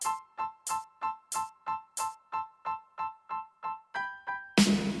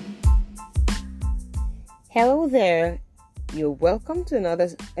Hello there. You're welcome to another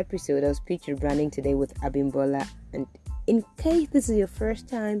episode of Speech Rebranding today with Abimbola. And in case this is your first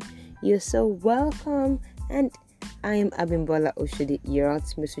time, you're so welcome. And I am Abimbola Oshodi, your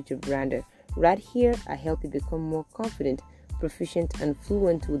ultimate speech rebrander. Right here, I help you become more confident, proficient, and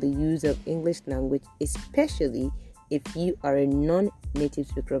fluent with the use of English language, especially if you are a non-native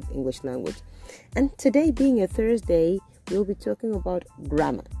speaker of English language. And today, being a Thursday, we'll be talking about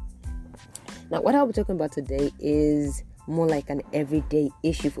grammar. Now, what I'll be talking about today is more like an everyday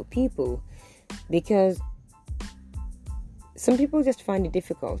issue for people, because some people just find it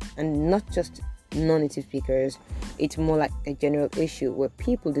difficult, and not just non-native speakers. It's more like a general issue where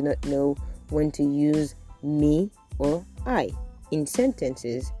people do not know when to use me or I in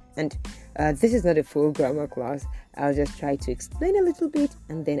sentences. And this is not a full grammar class. I'll just try to explain a little bit,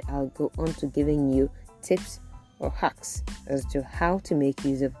 and then I'll go on to giving you tips or hacks as to how to make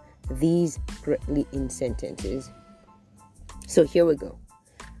use of these correctly in sentences. So here we go.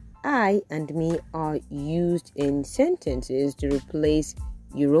 I and me are used in sentences to replace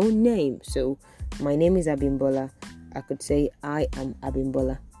your own name. So my name is Abimbola. I could say I am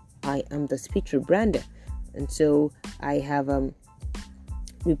Abimbola. I am the speech rebrander. And so I have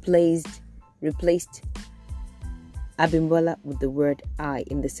replaced Abimbola with the word I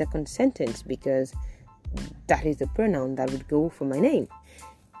in the second sentence, because that is the pronoun that would go for my name.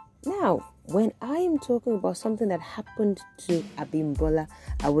 Now, when I am talking about something that happened to Abimbola,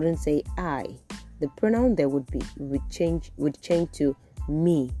 I wouldn't say I. The pronoun there would change to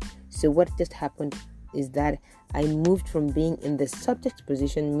me. So what just happened is that I moved from being in the subject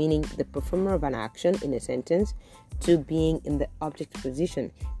position, meaning the performer of an action in a sentence, to being in the object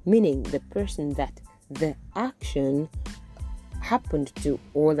position, meaning the person that the action happened to,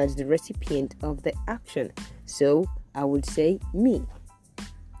 or that's the recipient of the action. So I would say me.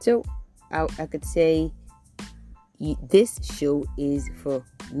 So I could say this show is for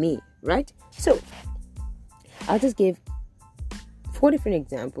me, right? So I'll just give 4 different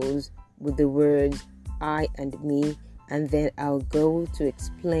examples with the words I and me, and then I'll go to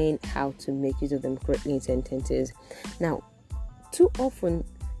explain how to make use of them correctly in sentences. Now, too often,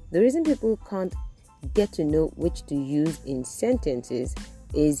 the reason people can't get to know which to use in sentences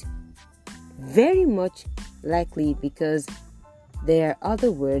is very much likely because there are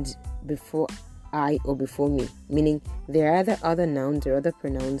other words before I or before me, meaning there are other nouns or other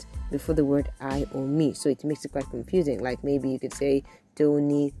pronouns before the word I or me. So it makes it quite confusing. Like maybe you could say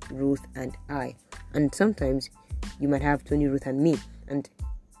Tony, Ruth, and I. And sometimes you might have Tony, Ruth, and me. And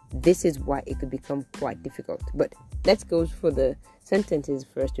this is why it could become quite difficult. But let's go for the sentences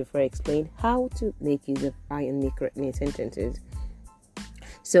first before I explain how to make use of I and me correctly in sentences.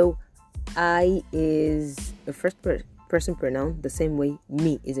 So I is a first person pronoun, the same way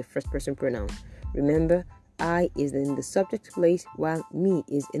me is a first person pronoun. Remember, I is in the subject place while me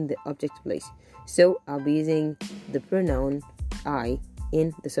is in the object place. So I'll be using the pronoun I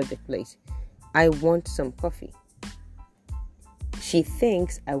in the subject place. I want some coffee. She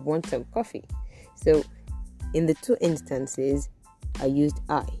thinks I want some coffee. So in the 2 instances, I used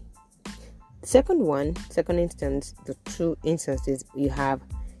I. The second instance, the 2 instances, you have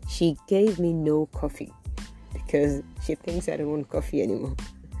she gave me no coffee, because she thinks I don't want coffee anymore.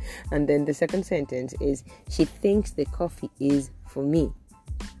 And then the second sentence is she thinks the coffee is for me.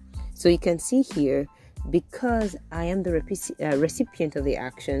 So you can see here, because I am the recipient of the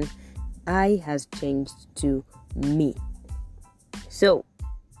action, I has changed to me. So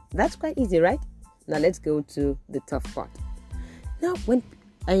that's quite easy, right? Now let's go to the tough part. Now, when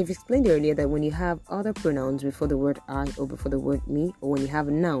I've explained earlier that when you have other pronouns before the word I or before the word me, or when you have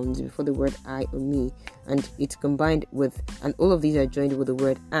nouns before the word I or me, and it's combined with, and all of these are joined with the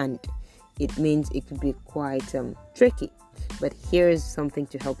word and, it means it could be quite tricky. But here is something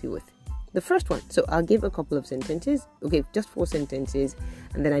to help you with. The first one, so I'll give a couple of sentences, okay, just 4 sentences,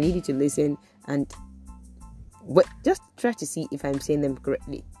 and then I need you to listen and just try to see if I'm saying them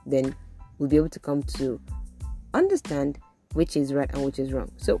correctly. Then we'll be able to come to understand which is right and which is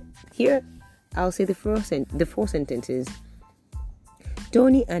wrong. So here I'll say the 4 sentences.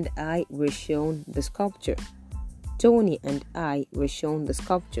 Tony and I were shown the sculpture. Tony and I were shown the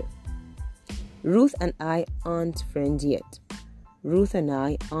sculpture. Ruth and I aren't friends yet. Ruth and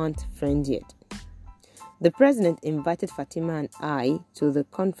I aren't friends yet. The president invited Fatima and I to the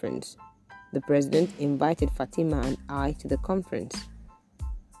conference. The president invited Fatima and I to the conference.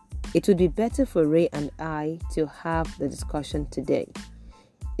 It would be better for Ray and I to have the discussion today.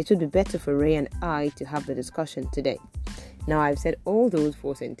 It would be better for Ray and I to have the discussion today. Now I've said all those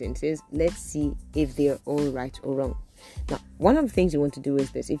 4 sentences. Let's see if they're all right or wrong. Now, one of the things you want to do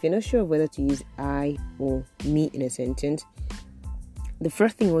is this. If you're not sure whether to use I or me in a sentence, the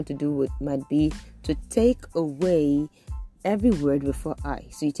first thing you want to do might be to take away every word before I.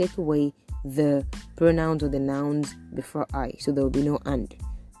 So you take away the pronouns or the nouns before I. So there will be no and.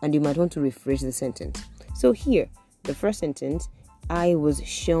 And you might want to rephrase the sentence. So here, the first sentence, I was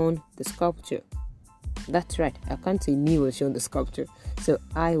shown the sculpture. That's right. I can't say me was shown the sculpture. So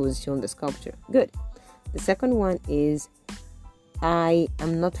I was shown the sculpture. Good. The second one is I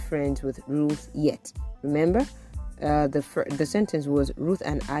am not friends with Ruth yet. Remember, the sentence was Ruth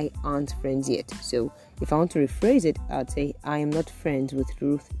and I aren't friends yet. So if I want to rephrase it, I'd say I am not friends with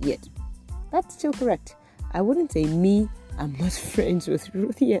Ruth yet. That's still correct. I wouldn't say me, I'm not friends with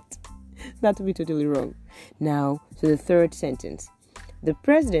Ruth yet. That would be totally wrong. Now, so the third sentence. The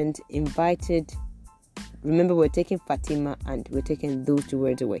president invited, remember we're taking Fatima and we're taking those two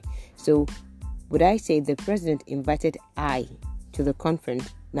words away. So would I say the president invited I to the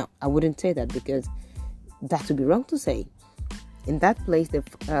conference? Now, I wouldn't say that because that would be wrong to say. In that place,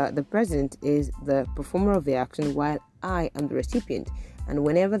 the president is the performer of the action while I am the recipient. And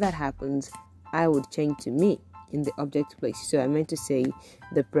whenever that happens, I would change to me in the object place. So I meant to say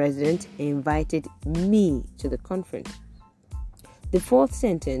the president invited me to the conference. The fourth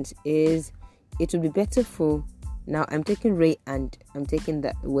sentence is it would be better for, now I'm taking Ray and I'm taking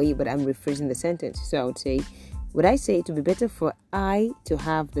that away, but I'm rephrasing the sentence. So I would I say it would be better for I to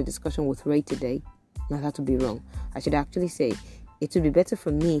have the discussion with Ray today? Now that would be wrong. I should actually say it would be better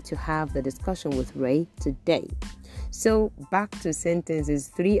for me to have the discussion with Ray today. So back to sentences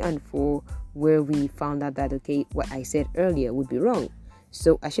 3 and 4 where we found out that, okay, what I said earlier would be wrong.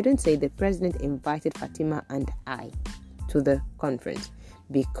 So I shouldn't say the president invited Fatima and I to the conference,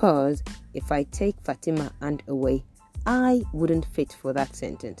 because if I take Fatima and away, I wouldn't fit for that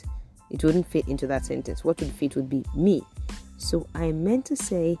sentence. It wouldn't fit into that sentence. What would fit would be me. So I meant to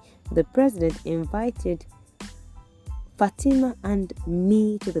say the president invited Fatima and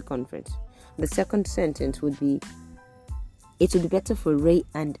me to the conference. The second sentence would be it would be better for Ray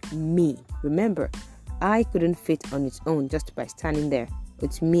and me. Remember, I couldn't fit on its own just by standing there.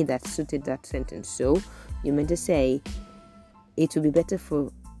 It's me that suited that sentence. So you meant to say it would be better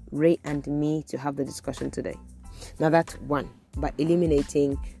for Ray and me to have the discussion today. Now that's one, by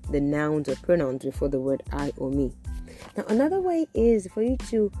eliminating the nouns or pronouns before the word I or me. Now another way is for you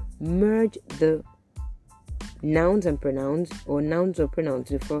to merge the nouns and pronouns, or nouns or pronouns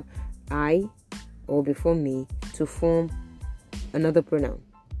before I or before me to form another pronoun.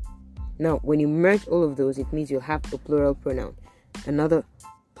 Now when you merge all of those, it means you'll have a plural pronoun. And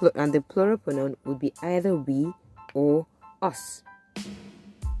the plural pronoun would be either we or us,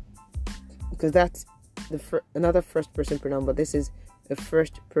 because that's another first person pronoun, but this is a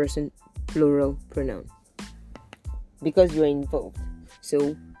first person plural pronoun because you're involved.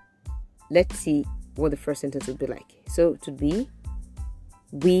 So let's see what the first sentence would be like. So it would be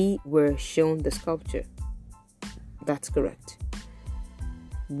we were shown the sculpture. That's correct.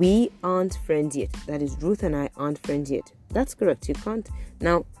 We aren't friends yet. That is, Ruth and I aren't friends yet. That's correct. You can't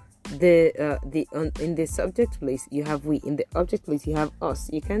now. In the subject place you have we, in the object place you have us.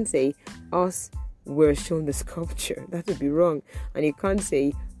 You can't say us were shown the sculpture. That would be wrong. And you can't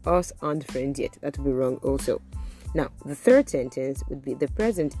say us aren't friends yet. That would be wrong also. Now the third sentence would be the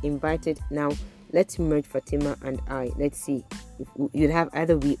president invited. Now let's merge Fatima and I. Let's see, you'd have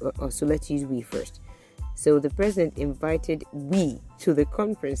either we or us, so let's use we first. So the president invited we to the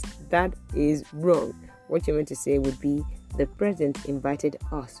conference. That is wrong. What you meant to say would be the president invited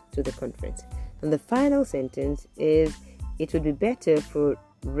us to the conference. And the final sentence is it would be better for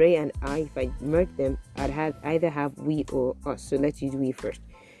Ray and I, if I merge them, I'd either have we or us. So let's use we first.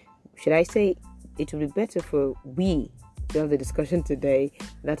 Should I say it would be better for we to have the discussion today?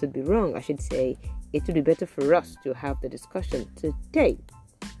 That would be wrong. I should say it would be better for us to have the discussion today.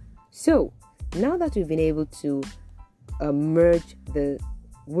 So now that we've been able to merge the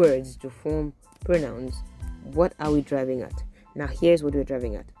words to form pronouns, what are we driving at? Now here's what we're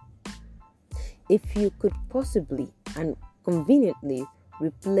driving at. If you could possibly and conveniently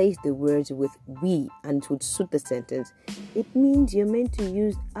replace the words with we and it would suit the sentence, it means you're meant to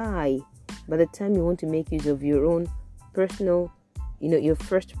use I by the time you want to make use of your own personal, your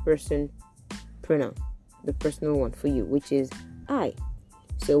first person pronoun, the personal one for you, which is I.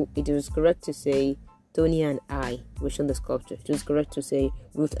 So it was correct to say Tony and I were shown the sculpture. It was correct to say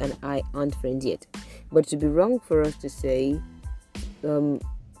Ruth and I aren't friends yet. But it would be wrong for us to say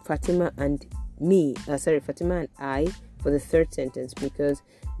Fatima and I for the third sentence, because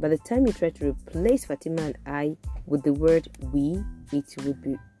by the time you try to replace Fatima and I with the word we, it would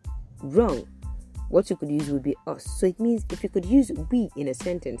be wrong. what you could use would be us. So it means if you could use we in a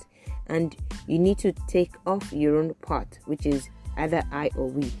sentence and you need to take off your own part, which is either I or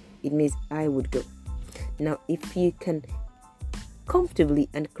we, it means I would go. Now, if you can comfortably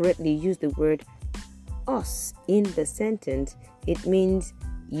and correctly use the word us in the sentence, it means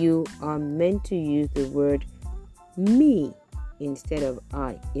you are meant to use the word me instead of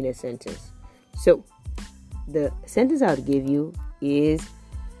I in a sentence. So, the sentence I would give you is,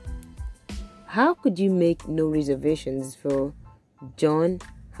 how could you make no reservations for John,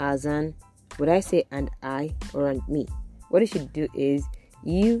 Hassan, would I say and I or and me? What you should do is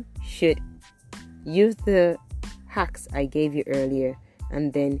you should use the hacks I gave you earlier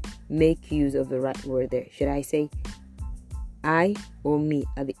and then make use of the right word there. Should I say I or me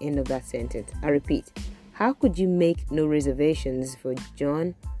at the end of that sentence? I repeat, how could you make no reservations for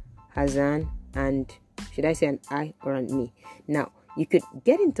John, Hassan, and should I say an I or an me? Now, you could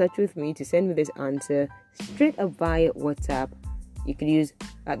get in touch with me to send me this answer straight up via WhatsApp. You could use,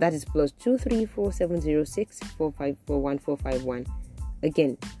 that is +234 706 454 1451.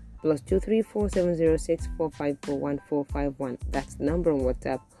 Again, +234 706 454 1451. That's the number on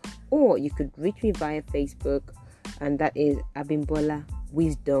WhatsApp. Or you could reach me via Facebook, and that is Abimbola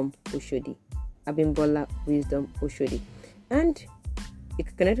Wisdom Oshodi. Abimbola Wisdom Oshodi. And you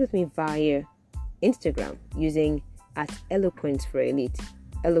can connect with me via Instagram using @Eloquence for Elite.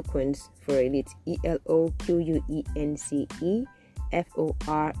 Eloquence for Elite. ELOQUENCE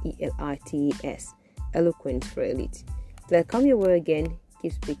Eloquence for Elite. Till I come your way again,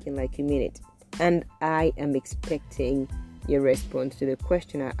 keep speaking like you mean it. And I am expecting your response to the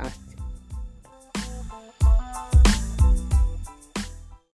question I asked